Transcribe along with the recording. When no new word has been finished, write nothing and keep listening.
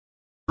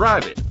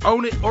Drive it,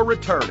 own it, or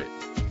return it.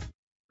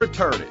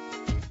 Return it.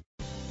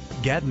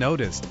 Get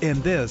noticed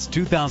in this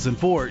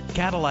 2004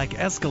 Cadillac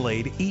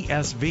Escalade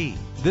ESV.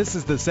 This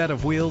is the set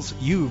of wheels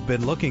you've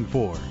been looking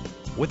for.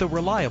 With a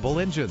reliable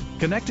engine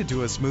connected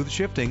to a smooth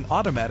shifting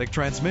automatic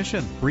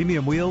transmission,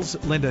 premium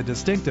wheels lend a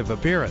distinctive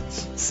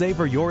appearance.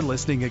 Savor your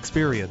listening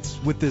experience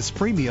with this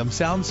premium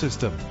sound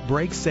system.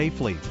 Brake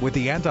safely with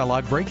the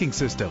anti-lock braking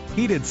system.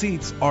 Heated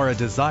seats are a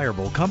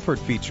desirable comfort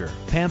feature.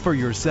 Pamper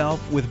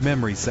yourself with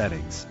memory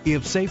settings.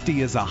 If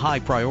safety is a high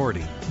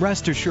priority,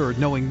 rest assured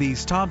knowing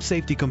these top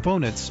safety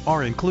components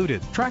are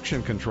included: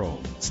 traction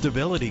control,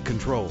 stability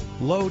control,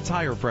 low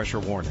tire pressure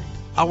warning.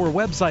 Our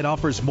website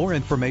offers more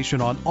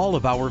information on all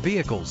of our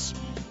vehicles.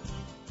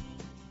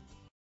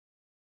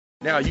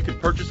 Now you can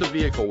purchase a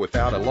vehicle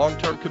without a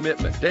long-term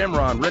commitment.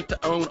 Damron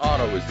Rent-to-Own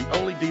Auto is the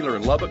only dealer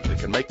in Lubbock that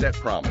can make that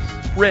promise.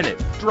 Rent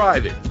it,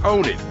 drive it,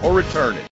 own it, or return it.